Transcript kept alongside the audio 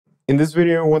In this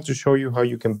video, I want to show you how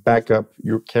you can back up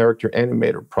your Character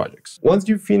Animator projects. Once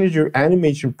you finish your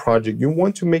animation project, you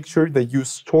want to make sure that you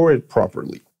store it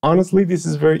properly. Honestly, this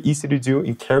is very easy to do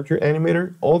in Character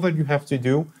Animator. All that you have to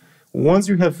do, once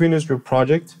you have finished your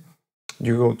project,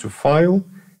 you go to File,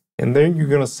 and then you're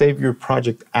going to save your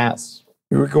project as.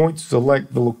 You're going to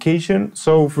select the location.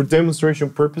 So for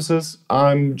demonstration purposes,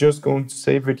 I'm just going to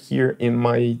save it here in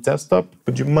my desktop,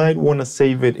 but you might want to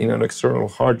save it in an external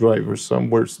hard drive or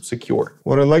somewhere secure.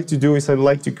 What I like to do is I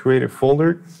like to create a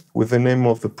folder with the name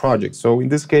of the project. So in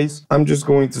this case, I'm just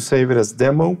going to save it as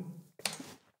demo.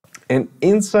 And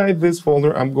inside this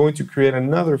folder, I'm going to create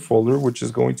another folder, which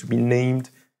is going to be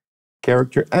named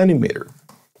Character Animator,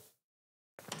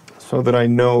 so that I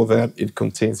know that it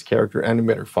contains Character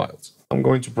Animator files. I'm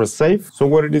going to press save. So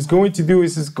what it is going to do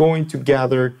is it's going to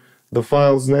gather the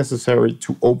files necessary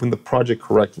to open the project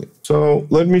correctly. So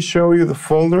let me show you the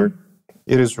folder.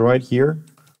 It is right here.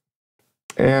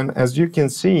 And as you can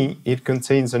see, it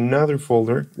contains another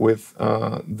folder with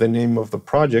the name of the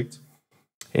project.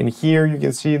 And here you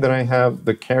can see that I have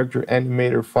the Character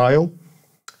Animator file.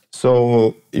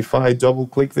 So if I double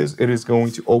click this, it is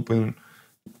going to open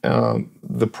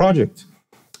the project.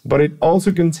 But it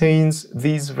also contains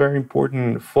these very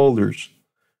important folders,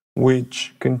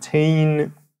 which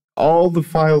contain all the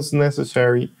files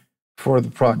necessary for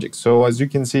the project. So as you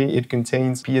can see, it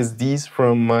contains PSDs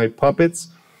from my puppets.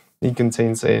 It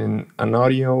contains an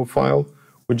audio file,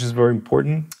 which is very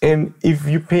important. And if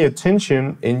you pay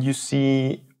attention and you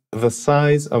see the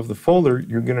size of the folder,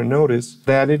 you're going to notice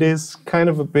that it is kind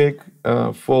of a big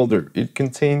folder. It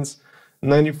contains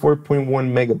 94.1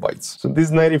 megabytes. So these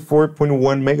 94.1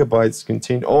 megabytes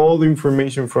contain all the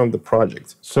information from the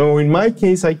project. So in my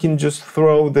case, I can just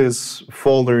throw this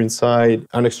folder inside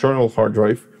an external hard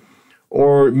drive,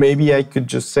 or maybe I could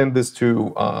just send this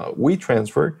to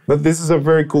WeTransfer. But this is a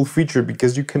very cool feature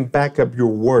because you can back up your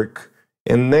work.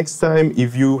 And next time,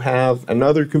 if you have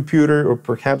another computer, or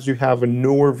perhaps you have a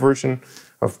newer version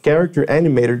of Character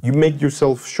Animator, you make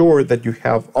yourself sure that you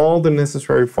have all the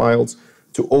necessary files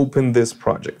to open this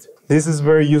project. This is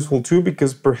very useful too,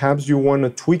 because perhaps you want to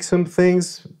tweak some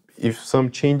things. If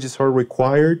some changes are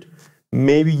required,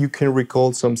 maybe you can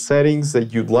recall some settings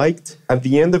that you liked. At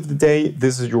the end of the day,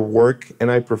 this is your work, and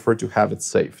I prefer to have it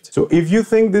saved. So if you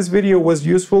think this video was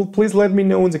useful, please let me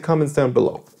know in the comments down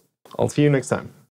below. I'll see you next time.